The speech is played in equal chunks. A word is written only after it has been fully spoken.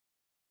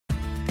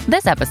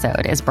This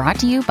episode is brought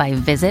to you by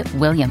Visit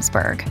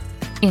Williamsburg.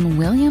 In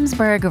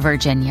Williamsburg,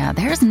 Virginia,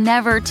 there's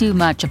never too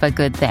much of a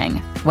good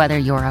thing. Whether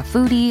you're a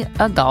foodie,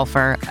 a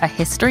golfer, a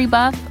history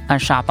buff, a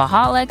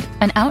shopaholic,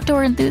 an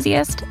outdoor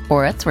enthusiast,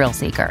 or a thrill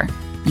seeker,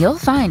 you'll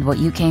find what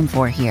you came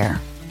for here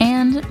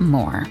and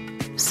more.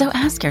 So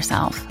ask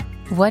yourself,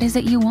 what is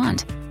it you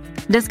want?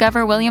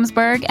 Discover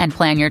Williamsburg and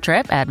plan your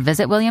trip at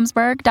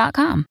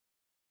visitwilliamsburg.com.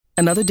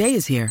 Another day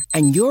is here,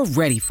 and you're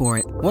ready for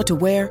it. What to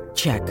wear?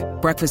 Check.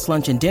 Breakfast,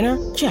 lunch, and dinner?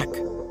 Check.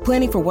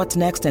 Planning for what's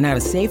next and how to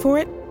save for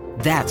it?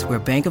 That's where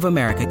Bank of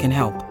America can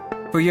help.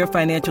 For your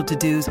financial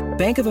to-dos,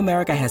 Bank of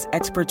America has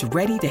experts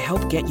ready to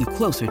help get you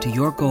closer to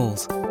your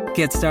goals.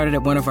 Get started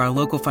at one of our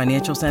local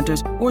financial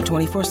centers or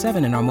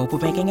 24/7 in our mobile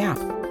banking app.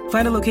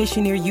 Find a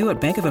location near you at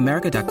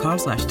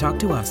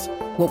bankofamerica.com/talktous.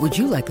 What would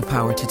you like the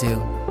power to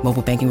do?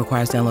 Mobile banking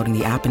requires downloading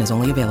the app and is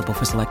only available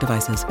for select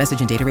devices.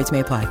 Message and data rates may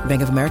apply.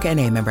 Bank of America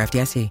N.A., member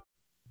FDIC.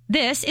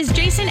 This is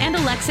Jason and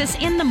Alexis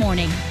in the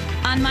morning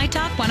on My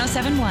Talk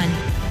 107.1.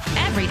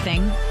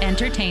 Everything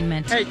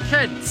entertainment. Hey,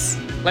 kids,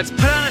 let's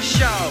put on a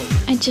show.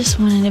 I just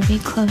wanted to be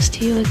close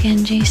to you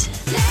again, Jason.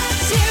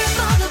 Let's hear it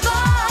for the boy.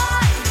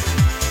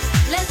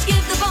 Let's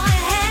give the boy a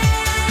hand.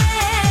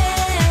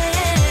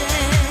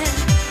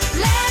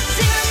 Let's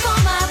hear it for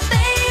my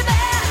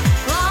baby.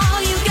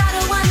 Oh, you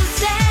gotta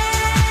understand.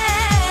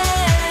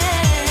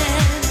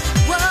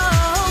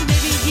 Whoa,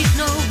 maybe he's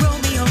no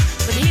Romeo,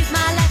 but he's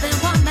my laughing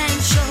one-man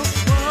show.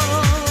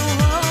 Whoa,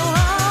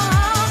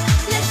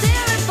 let's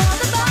hear it for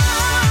the boy.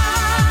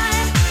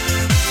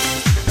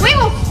 We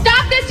will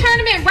stop this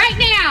tournament right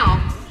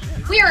now.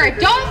 We are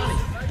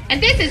adults,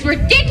 and this is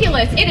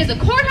ridiculous. It is a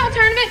cornhole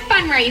tournament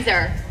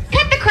fundraiser.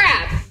 Cut the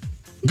crap.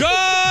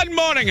 Good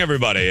morning,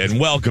 everybody, and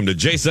welcome to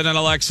Jason and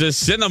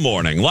Alexis in the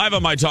morning. Live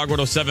on My Talk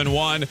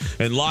 107.1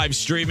 and live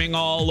streaming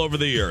all over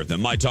the earth at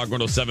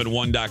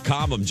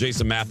MyTalk1071.com. I'm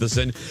Jason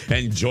Matheson,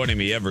 and joining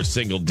me every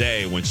single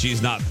day when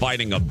she's not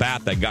fighting a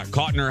bat that got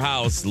caught in her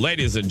house,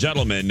 ladies and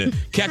gentlemen,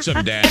 catch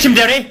him, Dan. Catch him,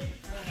 Daddy.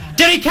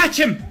 Daddy, catch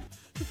him.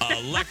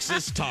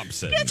 Alexis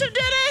Thompson. Catch him,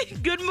 Daddy.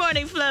 Good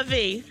morning,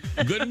 Fluffy.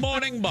 Good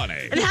morning,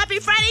 Bunny. And happy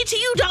Friday to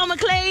you, Don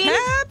McClain.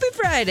 Happy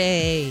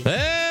Friday.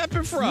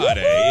 Happy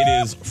Friday.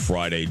 It is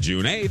Friday,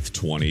 June 8th,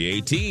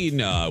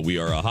 2018. We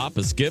are a hop,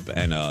 a skip,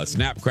 and a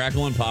snap,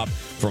 crackle, and pop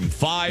from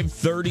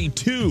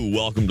 5:32.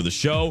 Welcome to the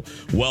show.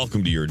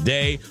 Welcome to your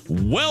day.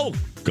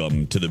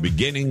 Welcome to the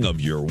beginning of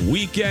your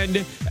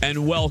weekend.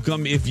 And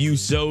welcome, if you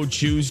so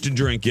choose to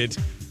drink it,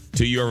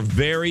 to your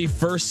very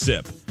first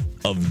sip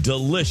of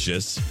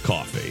delicious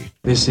coffee.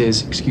 This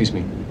is, excuse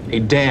me,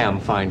 a damn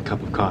fine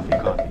cup of coffee.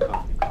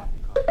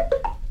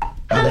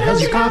 How the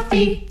hell's your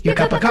coffee? Your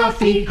cup of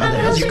coffee? How the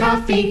hell's your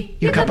coffee?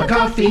 Your cup of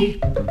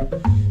coffee?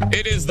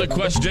 It is the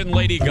question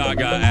Lady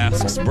Gaga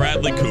asks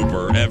Bradley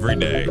Cooper every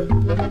day.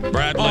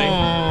 Bradley,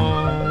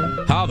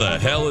 how the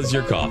hell is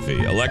your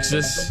coffee?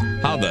 Alexis,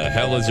 how the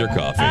hell is your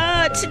coffee?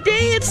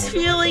 Today it's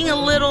feeling a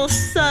little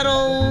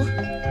subtle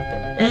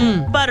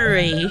and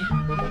buttery.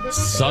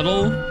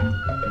 Subtle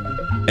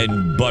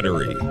and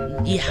buttery.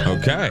 Yeah.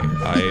 Okay.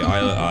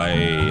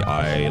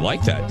 I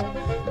like that.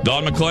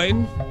 Don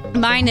McClain?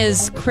 Mine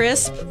is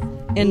crisp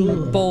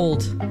and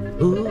bold.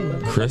 Ooh.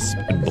 Crisp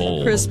and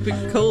bold. Crisp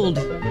and cold.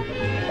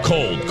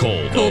 Cold.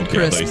 Cold Okay,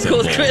 crisp.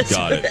 cold Crisp.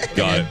 Got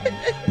it.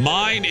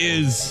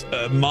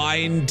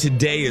 Mine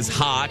today is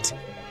hot.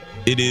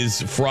 It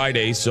is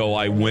Friday, so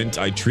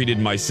I treated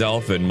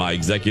myself and my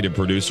executive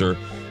producer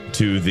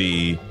to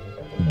the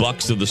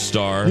Bucks of the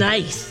Star.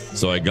 Nice.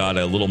 So I got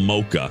a little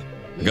mocha.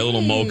 I got a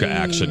little mocha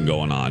action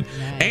going on.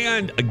 Nice.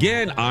 And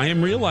again, I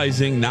am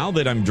realizing now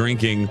that I'm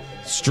drinking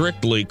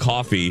strictly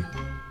coffee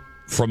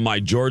from my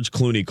George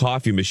Clooney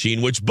coffee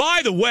machine, which,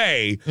 by the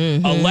way,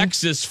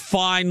 Alexis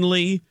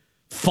finally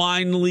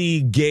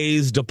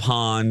gazed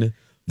upon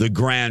the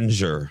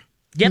grandeur.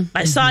 Yep,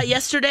 I saw it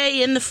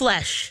yesterday in the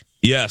flesh.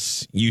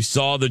 Yes, you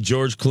saw the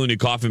George Clooney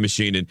coffee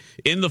machine and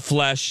in the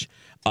flesh.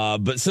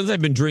 But since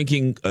I've been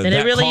drinking and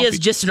it really coffee, is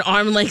just an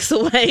arm length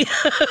away.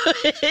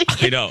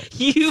 I know.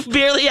 You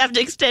barely have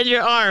to extend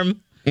your arm.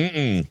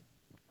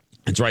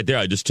 It's right there.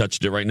 I just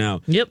touched it right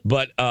now. Yep.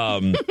 But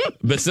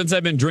since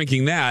I've been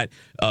drinking that,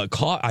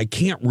 I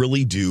can't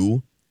really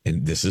do,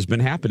 and this has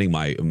been happening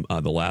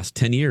the last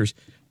 10 years,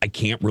 I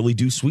can't really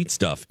do sweet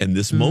stuff. And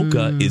this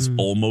mocha is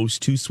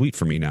almost too sweet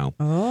for me now.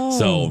 Oh.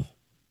 So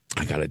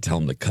I got to tell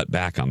them to cut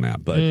back on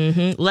that. But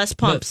less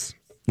pumps.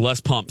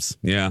 Less pumps.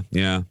 Yeah.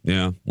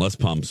 Less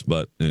pumps.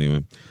 But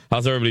anyway,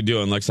 how's everybody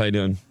doing? Lex, how you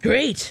doing?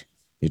 Great.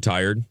 You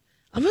tired?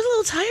 I'm a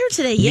little tired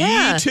today.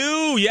 Yeah. Me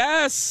too.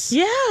 Yes.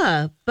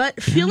 Yeah.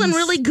 But feeling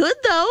really good,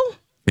 though.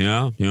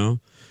 Yeah.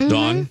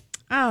 Dawn?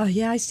 Oh,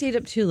 yeah. I stayed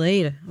up too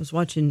late. I was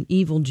watching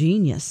Evil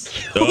Genius.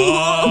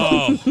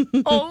 Oh.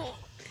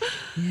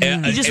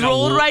 Yeah. You just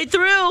rolled right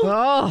through.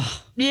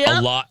 Oh. Yeah.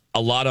 A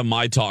lot of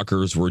my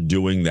talkers were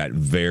doing that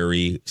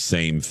very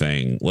same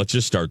thing. Let's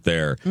just start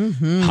there.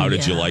 How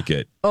did you like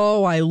it?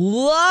 Oh, I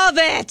love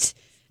it.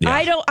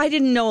 Yeah. I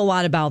didn't know a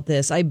lot about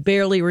this. I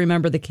barely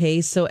remember the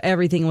case, so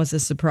everything was a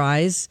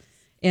surprise.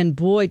 And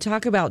boy,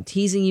 talk about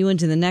teasing you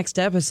into the next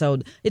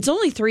episode. It's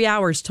only 3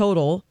 hours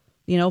total,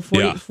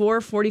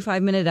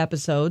 45-minute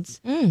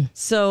episodes.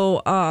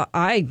 So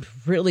I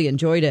really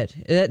enjoyed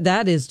it.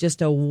 That is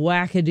just a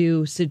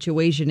wackadoo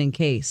situation in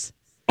case.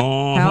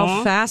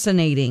 How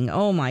fascinating.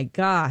 Oh, my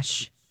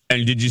gosh.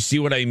 And did you see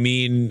what I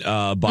mean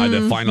by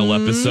the final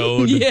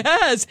episode?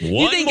 Yes.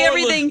 You think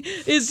everything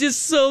is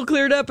just so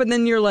cleared up, and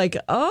then you're like,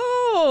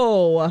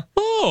 oh,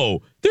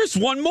 there's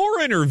one more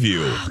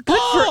interview.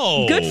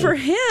 Good for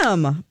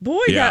him.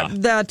 Boy,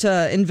 that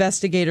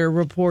investigator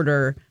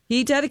reporter,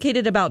 he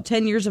dedicated about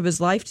 10 years of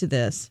his life to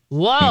this.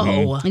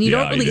 Whoa. And you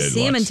don't really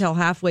see him until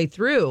halfway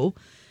through.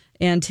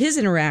 And his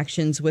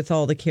interactions with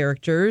all the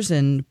characters,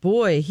 and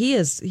boy,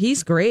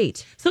 he's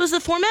great. So is the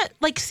format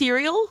like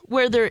Serial,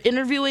 where they're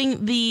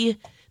interviewing the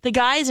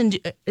guys, and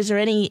is there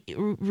any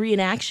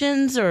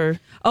reenactions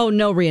or? Oh,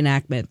 no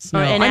reenactments. No.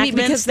 Or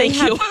enactments? I mean,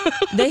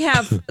 because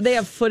they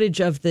have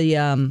footage of the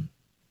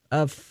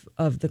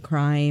of the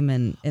crime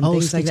and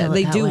things like that.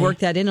 They do work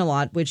that in a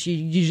lot, which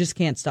you just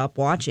can't stop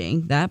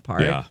watching that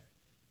part. Yeah.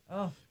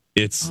 Oh.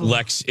 It's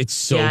Lex. It's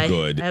so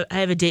good. I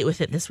have a date with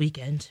it this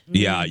weekend.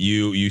 Yeah,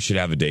 you should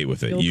have a date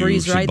with it. You'll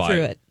breeze right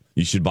through it.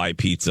 You should buy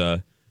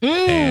pizza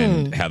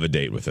and have a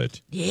date with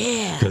it.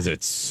 Yeah, because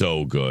it's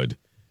so good.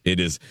 It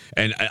is,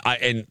 and I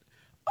And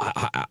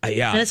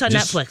it's on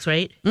Netflix,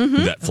 right?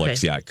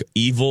 Netflix, yeah.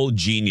 Evil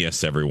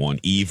Genius, everyone.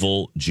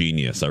 Evil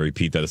Genius. I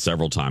repeat that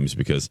several times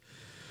because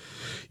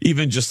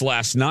even just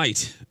last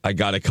night, I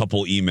got a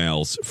couple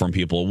emails from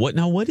people.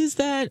 What is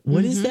that?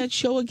 What is that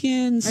show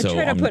again? I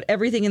try to put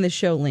everything in the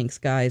show links,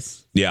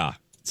 guys. Yeah.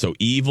 So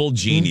Evil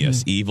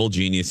Genius, Evil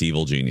Genius,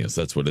 Evil Genius.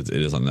 That's what it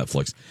is on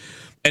Netflix.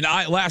 And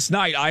last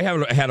night I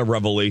had a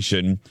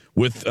revelation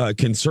with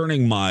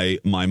concerning my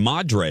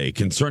madre,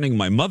 concerning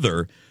my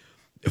mother.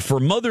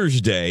 For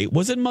Mother's Day,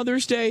 was it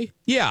Mother's Day?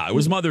 Yeah, it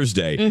was Mother's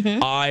Day.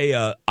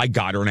 I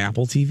got her an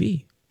Apple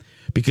TV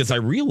because I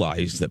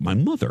realized that my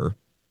mother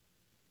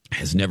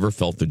has never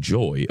felt the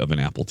joy of an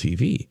Apple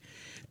TV.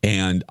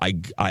 And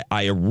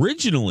I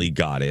originally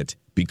got it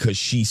because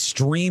she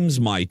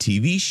streams my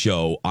TV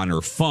show on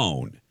her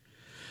phone.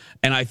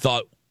 And I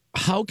thought,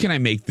 how can I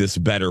make this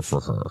better for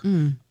her?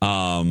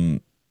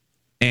 And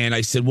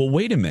I said, well,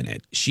 wait a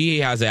minute.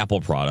 She has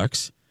Apple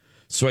products.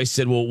 So I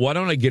said, well, why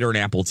don't I get her an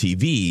Apple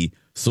TV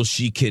so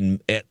she can,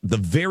 at the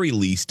very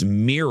least,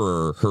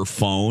 mirror her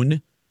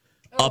phone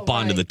up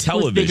onto the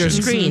television. With bigger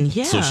screen,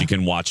 yeah. So she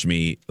can watch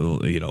me,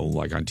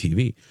 like on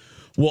TV.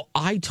 Well,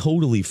 I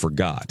totally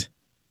forgot.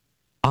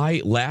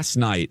 Last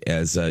night,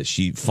 as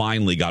she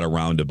finally got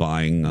around to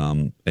buying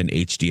an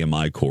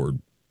HDMI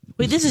cord.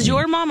 Wait, this is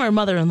your mom or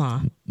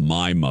mother-in-law?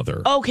 My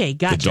mother. Okay,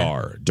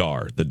 gotcha.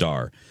 The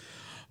Dar.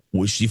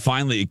 Was she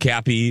finally,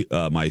 Cappy,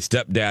 my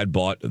stepdad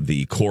bought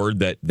the cord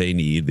that they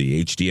need,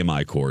 the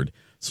HDMI cord.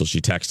 So she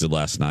texted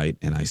last night,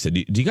 and I said,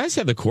 do you guys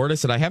have the cord? I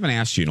said, I haven't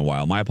asked you in a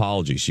while. My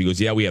apologies. She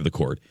goes, yeah, we have the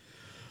cord.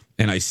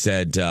 And I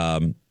said,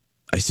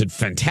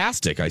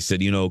 fantastic. I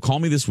said, call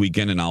me this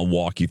weekend, and I'll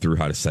walk you through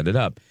how to set it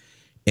up.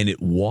 And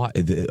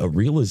a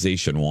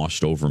realization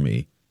washed over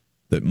me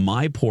that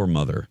my poor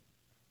mother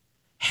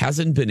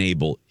hasn't been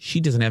able, she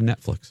doesn't have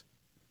Netflix.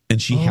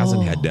 And she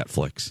hasn't had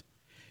Netflix.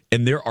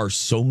 And there are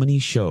so many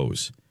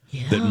shows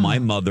that my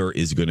mother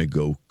is going to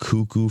go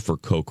cuckoo for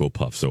Cocoa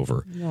Puffs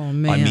over. Oh,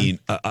 man. I mean,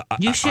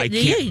 you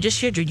just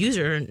shared your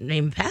username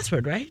and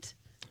password, right?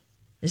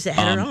 Is that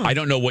head on? I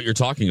don't know what you're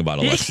talking about,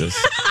 Alexis.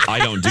 I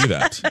don't do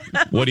that.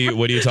 What are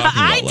you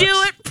talking about, I do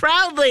it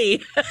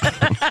proudly.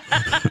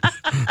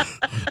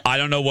 I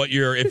don't know what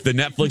if the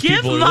Netflix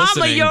Give people are Mama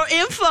listening. your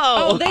info.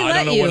 Oh, they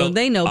let you.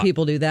 They know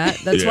people do that.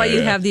 That's why you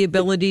Yeah. have the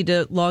ability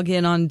to log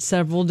in on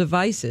several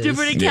devices.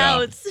 Different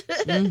accounts.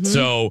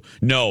 So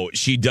no,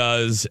 she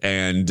does,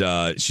 and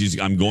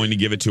I'm going to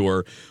give it to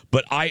her.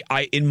 But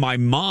I in my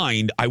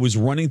mind, I was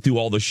running through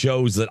all the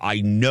shows that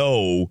I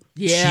know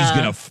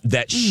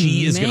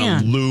she is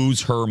gonna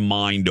lose her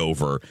mind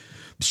over.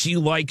 She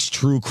likes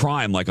true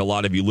crime, like a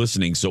lot of you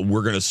listening. So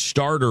we're gonna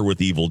start her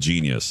with Evil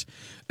Genius,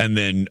 and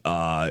then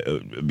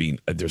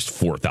there's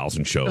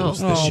 4,000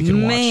 shows that she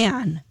can watch.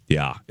 Man.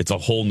 Yeah, it's a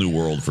whole new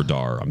world for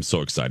Dar. I'm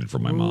so excited for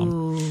my mom.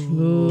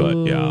 Ooh. But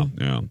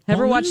yeah.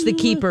 Ever watch The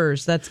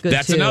Keepers? That's good.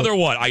 That's too. another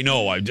one. I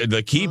know.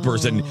 The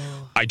Keepers, and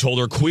I told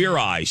her Queer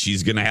Eye.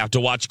 She's going to have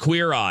to watch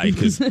Queer Eye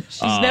because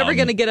she's never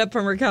going to get up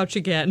from her couch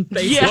again.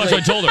 Basically. Yeah, that's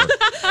what I told her.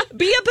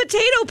 Be a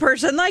potato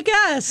person like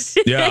us.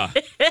 Yeah.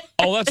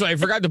 Oh, that's right. I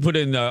forgot to put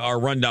in our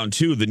rundown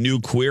too. The new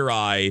Queer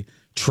Eye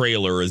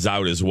trailer is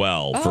out as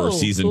well for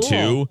season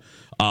 2.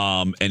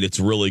 And it's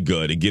really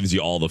good. It gives you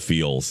all the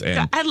feels.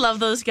 And I love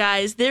those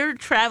guys. They're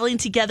traveling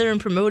together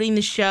and promoting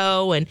the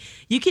show, and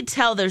you could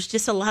tell there's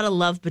just a lot of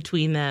love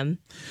between them.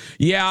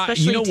 Yeah,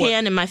 especially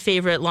Tan and my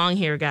favorite long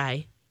hair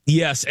guy.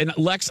 Yes, and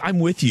Lex, I'm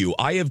with you.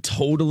 I have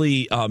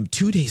totally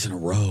 2 days in a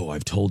row.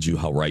 I've told you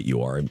how right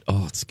you are.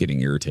 It's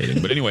getting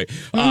irritating. But anyway,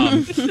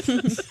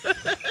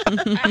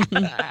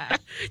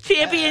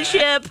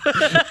 championship.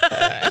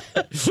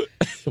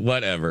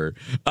 Whatever.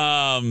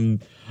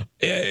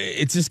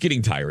 it's just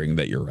getting tiring.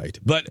 That you're right,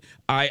 but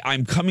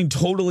I'm coming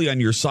totally on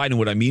your side, and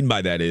what I mean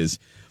by that is,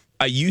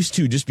 I used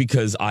to, just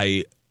because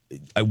I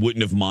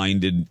wouldn't have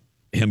minded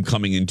him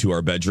coming into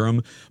our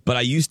bedroom, but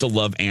I used to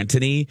love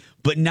Anthony,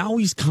 but now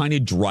he's kind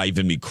of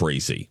driving me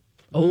crazy.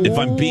 Oh. If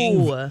I'm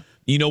being,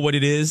 you know what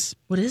it is?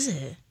 What is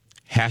it?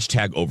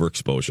 Hashtag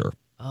overexposure.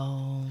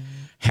 Oh.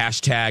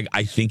 Hashtag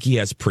I think he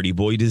has pretty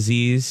boy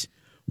disease,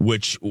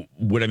 which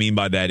what I mean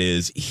by that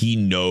is he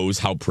knows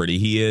how pretty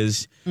he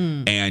is,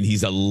 and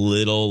he's a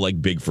little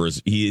like big for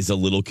his, he is a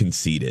little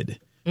conceited.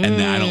 And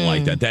I don't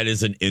like that. That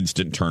is an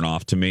instant turn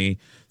off to me.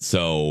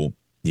 So,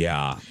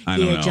 yeah, I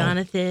don't know.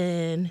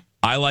 Jonathan.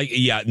 I like,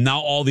 now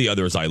all the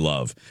others I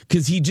love.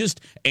 Because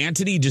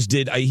Anthony just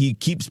did, he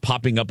keeps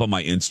popping up on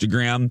my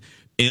Instagram.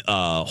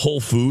 Whole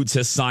Foods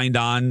has signed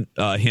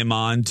him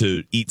on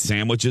to eat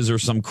sandwiches or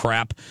some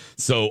crap.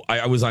 So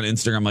I was on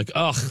Instagram like,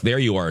 ugh, there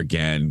you are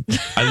again.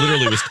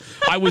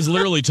 I was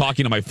literally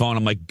talking to my phone.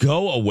 I'm like,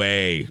 go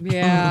away.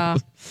 Yeah.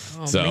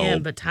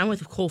 Man, but time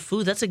with Whole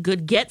Foods, that's a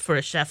good get for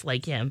a chef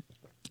like him.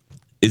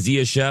 Is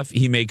he a chef?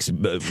 He makes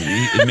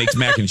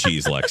mac and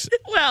cheese, Lex.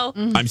 Well,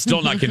 I'm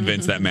still not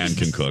convinced that man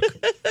can cook.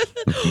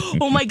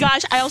 Oh my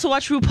gosh, I also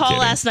watched RuPaul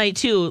last night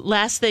too.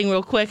 Last thing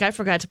real quick, I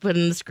forgot to put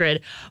in this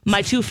grid.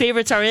 My two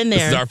favorites are in there.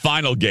 This is our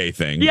final gay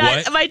thing. Yeah,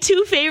 what? My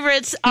two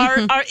favorites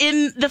are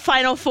in the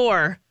final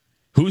four.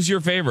 Who's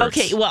your favorite?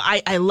 Okay, well,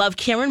 I love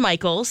Cameron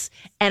Michaels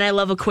and I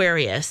love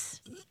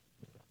Aquarius.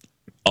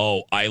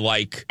 Oh, I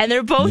like... And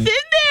they're both in there.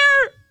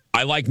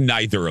 I like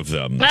neither of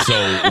them,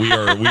 so we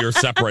are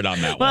separate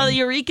on that one. Well,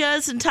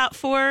 Eureka's in top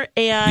four,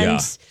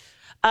 and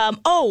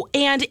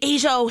and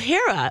Asia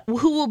O'Hara,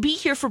 who will be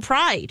here for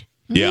Pride.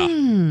 Yeah,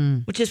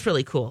 which is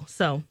really cool.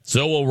 So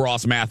will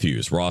Ross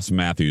Matthews. Ross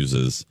Matthews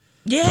is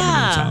coming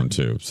into town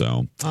too.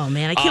 So, oh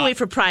man, I can't wait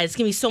for Pride. It's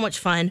gonna be so much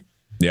fun.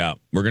 Yeah,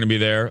 we're gonna be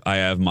there. I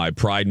have my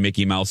Pride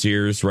Mickey Mouse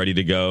ears ready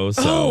to go.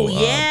 So,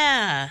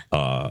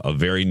 a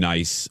very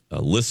nice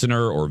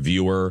listener or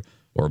viewer.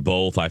 Or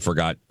both. I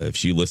forgot if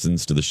she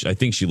listens to the show. I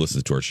think she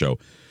listens to our show.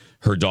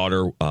 Her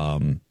daughter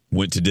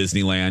went to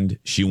Disneyland.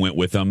 She went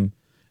with them,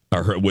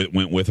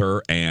 went with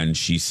her, and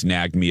she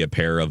snagged me a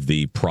pair of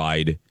the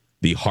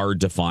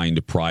hard to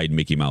find Pride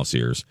Mickey Mouse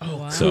ears. Oh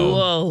wow! So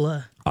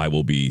cool. I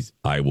will be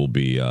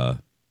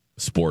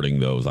sporting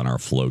those on our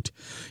float.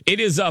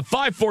 It is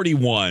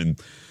 5:41.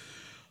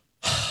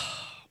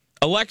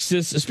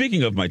 Alexis.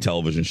 Speaking of my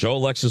television show,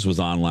 Alexis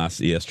was on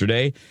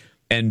yesterday.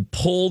 And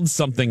pulled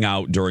something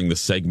out during the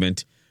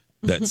segment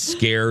that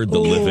scared the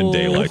living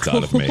daylights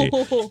out of me.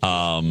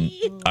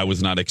 I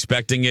was not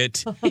expecting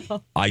it.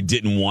 I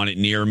didn't want it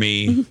near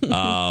me.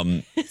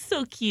 It's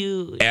so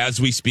cute.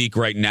 As we speak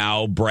right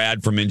now,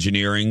 Brad from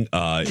engineering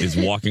is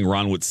walking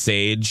around with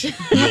sage.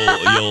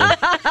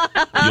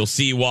 You'll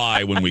see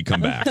why when we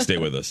come back. Stay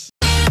with us.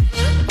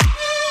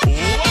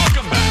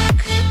 Welcome back.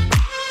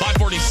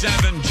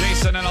 5:47,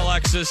 Jason and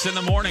Alexis in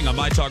the morning on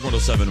My Talk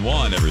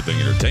 107.1,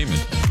 Everything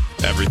Entertainment.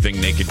 Everything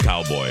Naked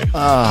Cowboy.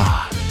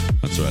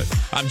 That's right.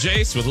 I'm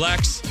Jace with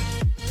Lex.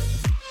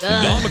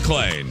 Don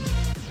McClain.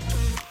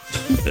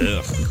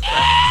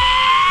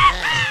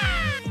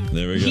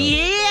 There we go.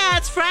 Yeah,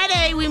 it's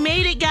Friday. We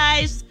made it,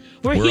 guys.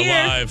 We're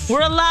here. Alive.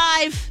 We're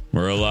alive.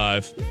 We're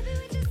alive.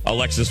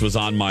 Alexis was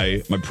on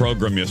my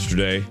program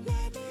yesterday,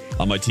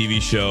 on my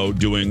TV show,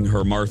 doing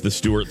her Martha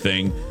Stewart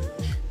thing.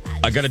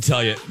 I got to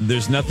tell you,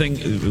 there's nothing,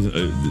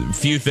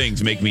 few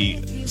things make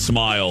me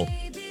smile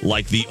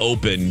like the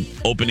opening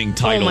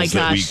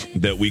titles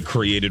that we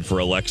created for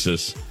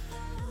Alexis.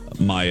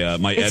 My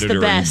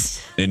editor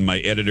and my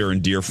editor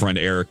and dear friend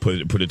Eric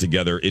put it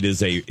together.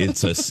 It's a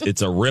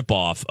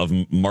ripoff of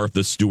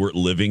Martha Stewart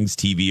Living's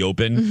TV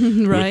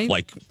Open, right?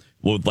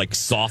 With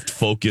soft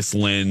focus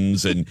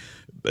lens and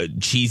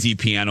cheesy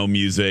piano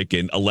music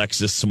and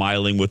Alexis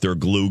smiling with her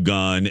glue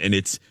gun, and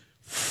it's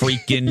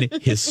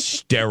freaking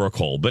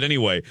hysterical. But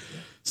anyway.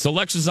 So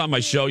Lex was on my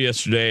show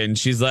yesterday, and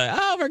she's like,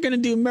 oh, we're going to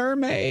do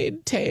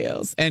mermaid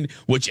tales. And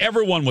which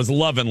everyone was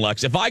loving,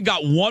 Lex. If I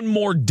got one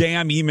more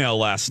damn email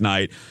last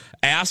night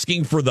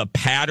asking for the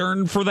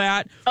pattern for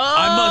that,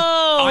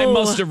 I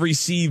must have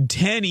received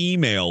 10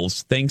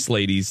 emails. Thanks,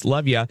 ladies.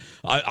 Love ya.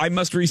 I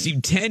must have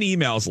received 10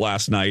 emails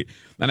last night.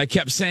 And I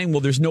kept saying,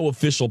 well, there's no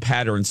official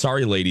pattern.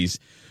 Sorry, ladies.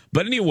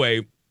 But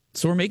anyway,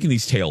 so we're making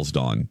these tales,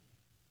 Dawn.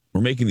 We're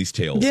making these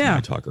tales,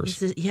 My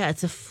Talkers.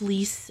 It's a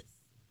fleece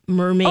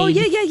mermaid. Oh,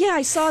 yeah.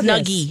 I saw this.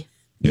 Snuggie.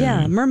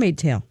 Yeah, mermaid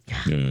tail.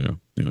 Yeah.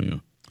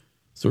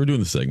 So we're doing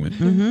the segment.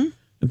 Mm-hmm.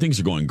 And things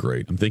are going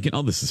great. I'm thinking,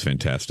 oh, this is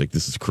fantastic.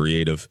 This is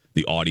creative.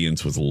 The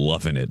audience was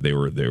loving it. They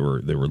were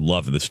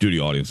loving, the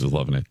studio audience was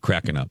loving it,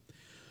 cracking up.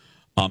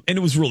 And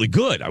it was really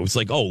good. I was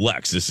like, oh,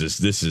 Lex, this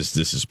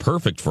is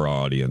perfect for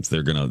our audience.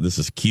 This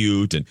is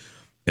cute. And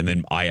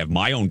then I have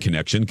my own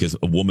connection because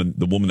the woman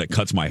that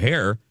cuts my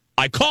hair,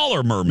 I call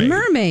her Mermaid.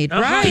 Mermaid,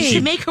 right. You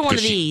should make her one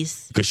of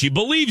these. Because she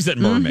believes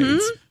in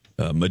mermaids.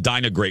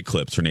 Medina Great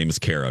Clips. Her name is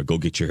Kara. Go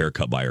get your hair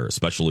cut by her,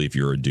 especially if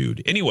you're a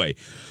dude. Anyway,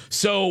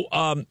 so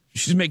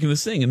she's making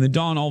this thing. And then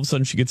Dawn, all of a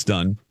sudden, she gets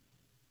done.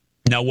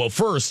 Now, well,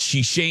 first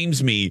she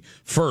shames me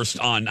first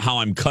on how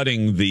I'm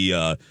cutting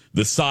the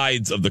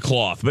sides of the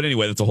cloth. But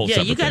anyway, that's a whole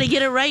separate you got to thing.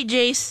 get it right,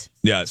 Jace.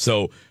 Yeah,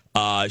 so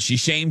she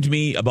shamed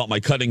me about my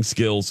cutting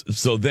skills.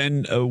 So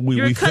then we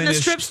You're cutting finished.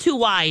 the strips too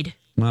wide.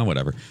 Well,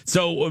 whatever.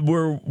 So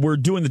we're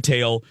doing the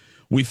tail.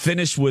 We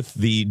finished with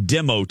the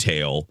demo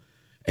tail,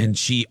 and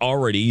she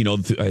already,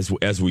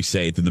 as we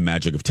say, through the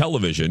magic of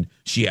television,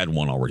 she had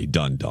one already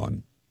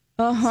done.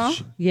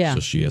 Yeah. So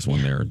she has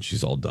one there, and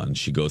she's all done.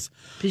 She goes,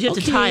 Because you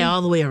have to tie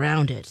all the way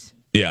around it.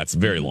 yeah, it's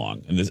very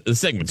long, and the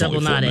segment's Double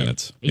only 4 knotted.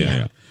 minutes.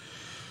 Yeah.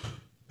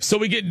 So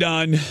we get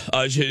done.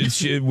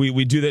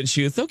 We do that, and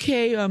she goes,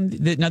 okay.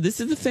 Now this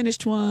is the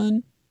finished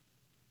one,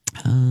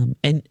 and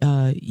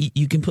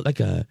you can put like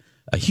a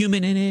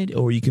human in it,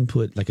 or you can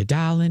put like a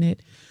doll in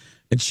it.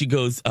 And she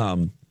goes,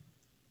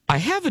 I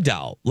have a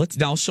doll.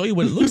 I'll show you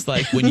what it looks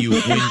like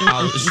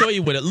I'll show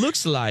you what it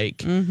looks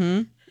like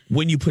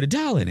when you put a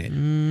doll in it.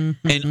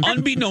 And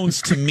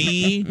unbeknownst to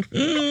me,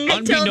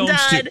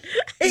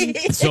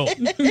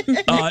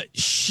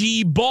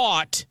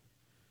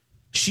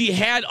 she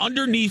had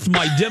underneath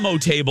my demo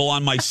table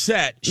on my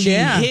set, she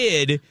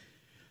hid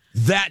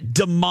that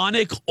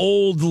demonic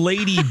old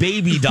lady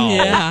baby doll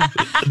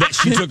that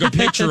she took a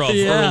picture of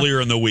earlier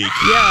in the week.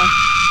 Yeah.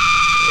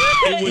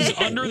 It was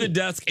under the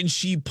desk, and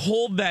she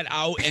pulled that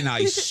out, and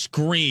I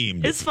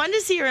screamed. It's fun to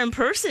see her in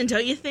person,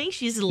 don't you think?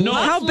 She's lovely.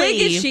 How big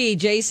is she,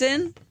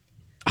 Jason?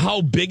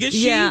 How big is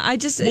she? Yeah,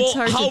 it's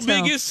hard to tell. How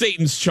big is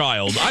Satan's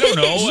child? I don't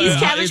know. She's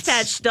Cabbage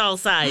Patch doll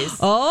size.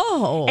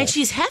 Oh. And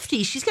she's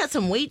hefty. She's got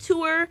some weight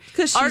to her.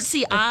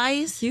 Artsy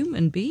eyes.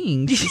 Human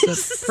being. She's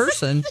a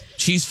person.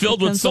 She's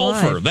filled with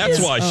sulfur. That's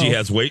why she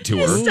has weight to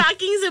her.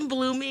 Stockings and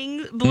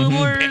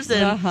bloomers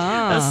and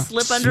a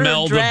slip under her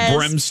Smelled dress. of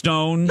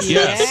brimstone.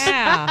 Yes.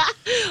 Yeah.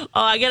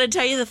 Oh, I got to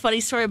tell you the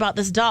funny story about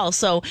this doll.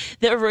 So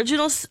the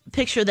original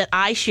picture that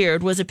I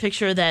shared was a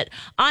picture that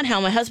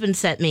Angel, my husband,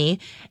 sent me.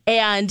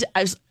 And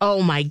I was,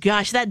 oh my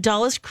gosh, that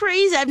doll is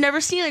crazy. I've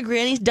never seen a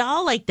granny's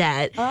doll like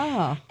that.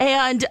 Oh.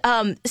 And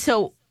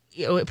so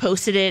it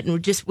posted it,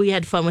 and we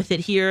had fun with it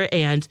here.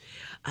 And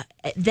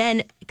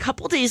then a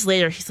couple days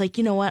later, he's like,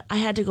 you know what? I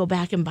had to go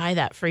back and buy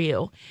that for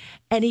you.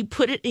 And he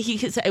put it,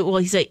 he's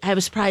like, I have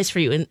a surprise for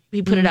you. And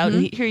he put it out,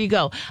 and here you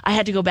go. I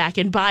had to go back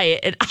and buy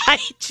it. And I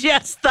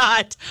just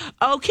thought,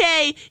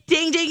 okay,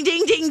 ding, ding,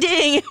 ding, ding,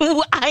 ding.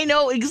 I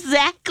know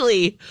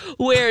exactly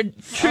where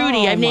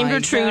Trudy, I've named her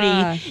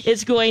Trudy,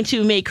 is going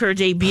to make her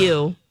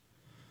debut.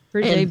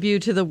 Her debut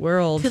to the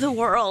world. To the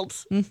world.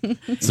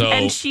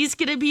 And she's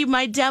going to be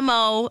my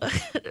demo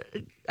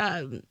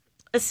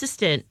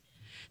assistant.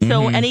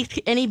 So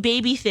any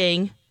baby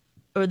thing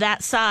or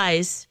that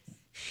size,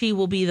 she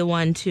will be the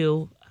one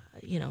to,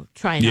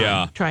 try it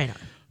on. Try it on.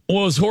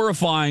 Well, it was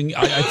horrifying.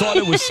 I thought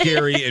it was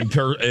scary, and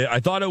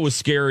I thought it was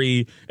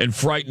scary and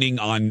frightening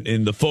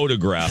in the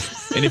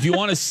photograph. And if you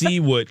want to see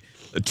what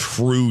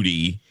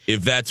Trudy,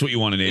 if that's what you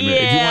want to name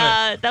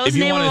it, that was the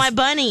name of my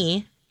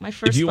bunny. My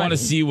first. If you bunny. want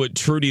to see what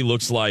Trudy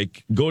looks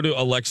like, go to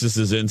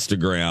Alexis's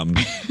Instagram,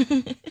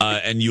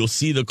 and you'll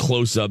see the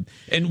close up.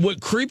 And what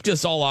creeped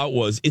us all out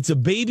was it's a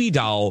baby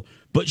doll,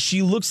 but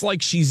she looks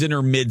like she's in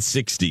her mid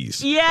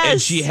 60s. Yes,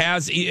 and she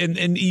has,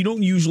 and you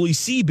don't usually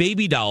see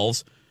baby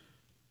dolls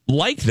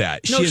like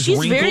that. No, she has she's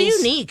wrinkles. very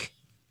unique.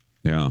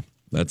 Yeah.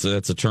 That's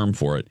a term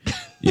for it.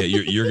 Yeah,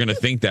 you're going to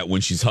think that when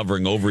she's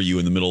hovering over you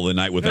in the middle of the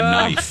night with a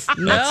knife.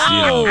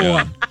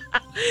 No.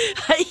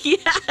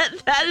 Yeah,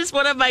 that is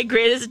one of my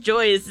greatest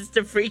joys, is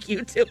to freak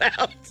you two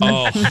out.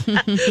 Oh,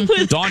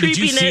 Dawn, did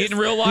you see it in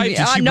real life?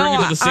 Did she bring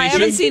it to the station? I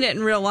haven't seen it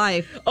in real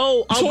life.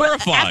 Oh, it's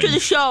horrifying. After the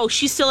show,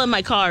 she's still in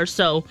my car,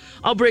 so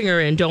I'll bring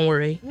her in. Don't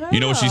worry. You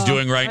know what she's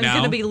doing right now?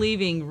 I'm going to be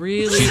leaving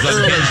really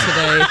early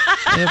today.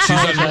 I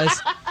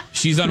apologize.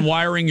 She's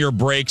unwiring your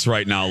brakes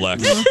right now,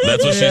 Lex.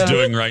 That's what she's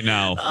doing right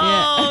now.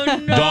 Oh,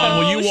 no. Dawn,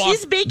 will you walk?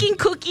 She's baking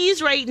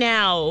cookies right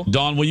now.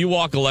 Dawn, will you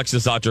walk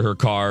Alexis out to her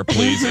car,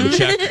 please, and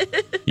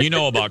check? You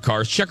know about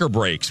cars. Check her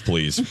brakes,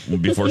 please,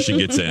 before she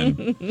gets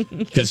in.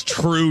 Because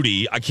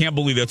Trudy, I can't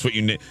believe that's what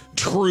you name.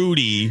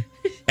 Trudy,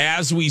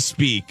 as we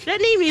speak.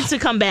 That name needs to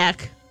come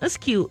back. That's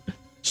cute.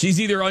 She's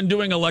either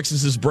undoing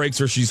Alexis's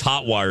brakes or she's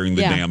hot wiring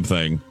the damn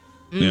thing.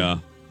 Yeah.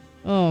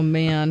 Oh,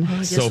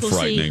 man. So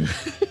frightening.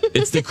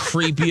 It's the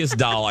creepiest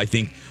doll, I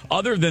think,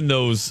 other than the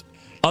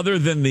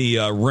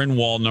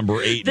Renwall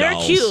number 8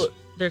 dolls.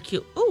 They're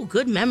cute. Oh,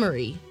 good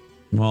memory.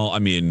 Well, I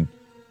mean,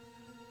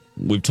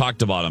 we've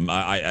talked about them.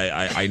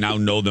 I now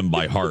know them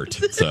by heart.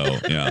 So,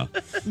 yeah.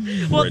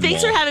 Well,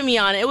 thanks for having me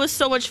on. It was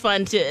so much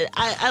fun.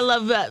 I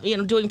love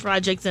doing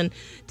projects, and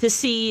to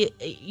see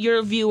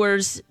your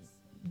viewers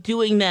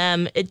doing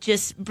them, it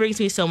just brings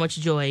me so much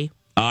joy.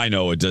 I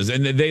know it does,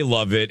 and they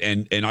love it,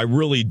 and I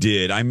really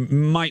did. I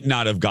might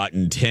not have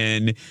gotten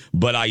 10,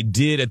 but I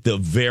did at the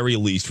very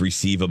least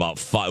receive about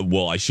 5.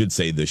 Well, I should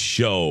say the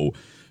show.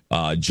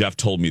 Jeff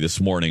told me this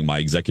morning, my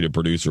executive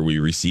producer, we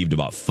received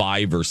about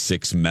 5 or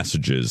 6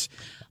 messages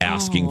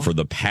asking for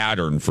the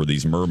pattern for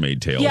these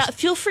mermaid tails. Yeah,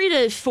 feel free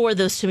to forward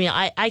those to me.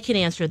 I can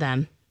answer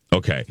them.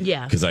 Okay.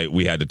 Yeah. Because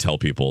we had to tell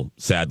people,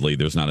 sadly,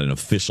 there's not an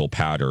official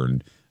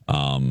pattern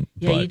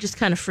You just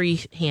kind of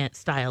freehand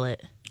style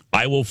it.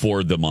 I will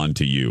forward them on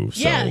to you.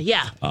 So,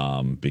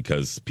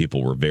 because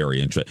people were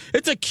very interested.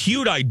 It's a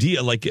cute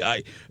idea. Like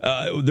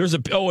there's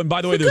a. Oh, and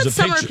by the way, there's a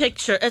summer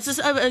picture. It's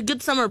just a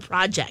good summer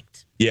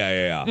project.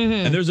 Yeah.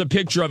 Mm-hmm. And there's a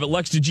picture of it.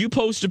 Lex, did you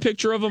post a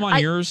picture of them on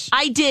yours?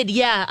 I did.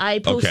 Yeah, I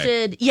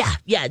posted. Okay.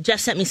 Yeah.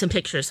 Jeff sent me some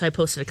pictures, so I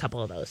posted a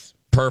couple of those.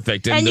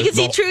 Perfect. And you can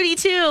see Trudy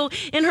too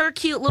in her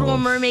cute little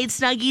mermaid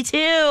snuggie too.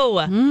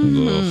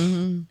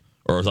 Mm-hmm.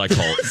 Or as I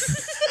call it,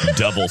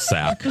 double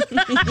sack.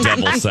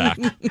 Double sack.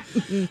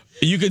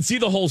 You can see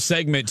the whole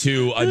segment,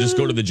 too. Just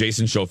go to the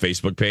Jason Show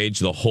Facebook page.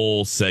 The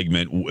whole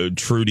segment,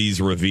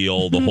 Trudy's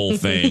reveal, the whole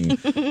thing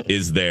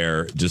is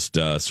there. Just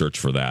search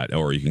for that.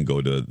 Or you can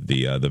go to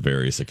the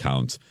various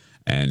accounts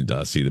and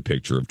see the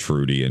picture of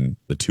Trudy and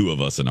the two of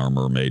us in our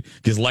mermaid.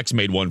 Because Lex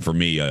made one for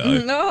me,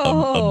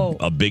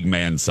 a big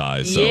man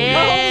size. So, oh,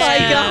 my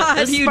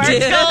God, you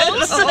did.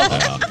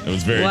 It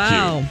was very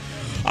cute.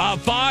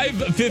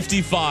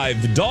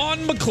 5:55.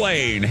 Dawn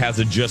McLean has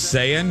a just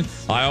saying.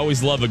 I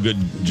always love a good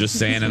just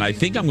saying, and I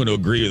think I'm going to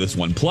agree with this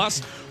one.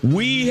 Plus,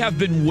 we have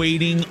been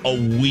waiting a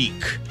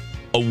week.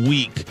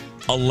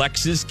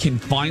 Alexis can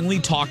finally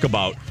talk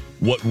about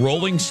what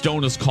Rolling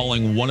Stone is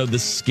calling one of the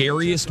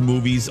scariest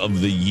movies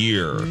of the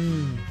year.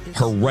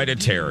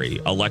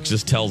 Hereditary.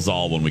 Alexis tells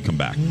all when we come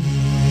back.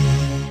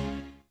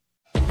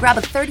 Grab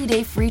a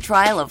 30-day free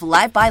trial of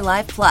Live by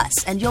Live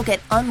Plus, and you'll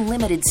get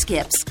unlimited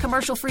skips,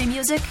 commercial-free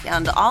music,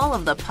 and all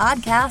of the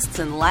podcasts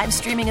and live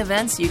streaming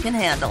events you can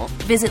handle.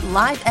 Visit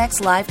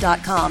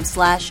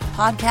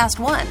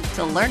livexlive.com/podcast1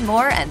 to learn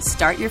more and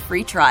start your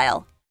free trial.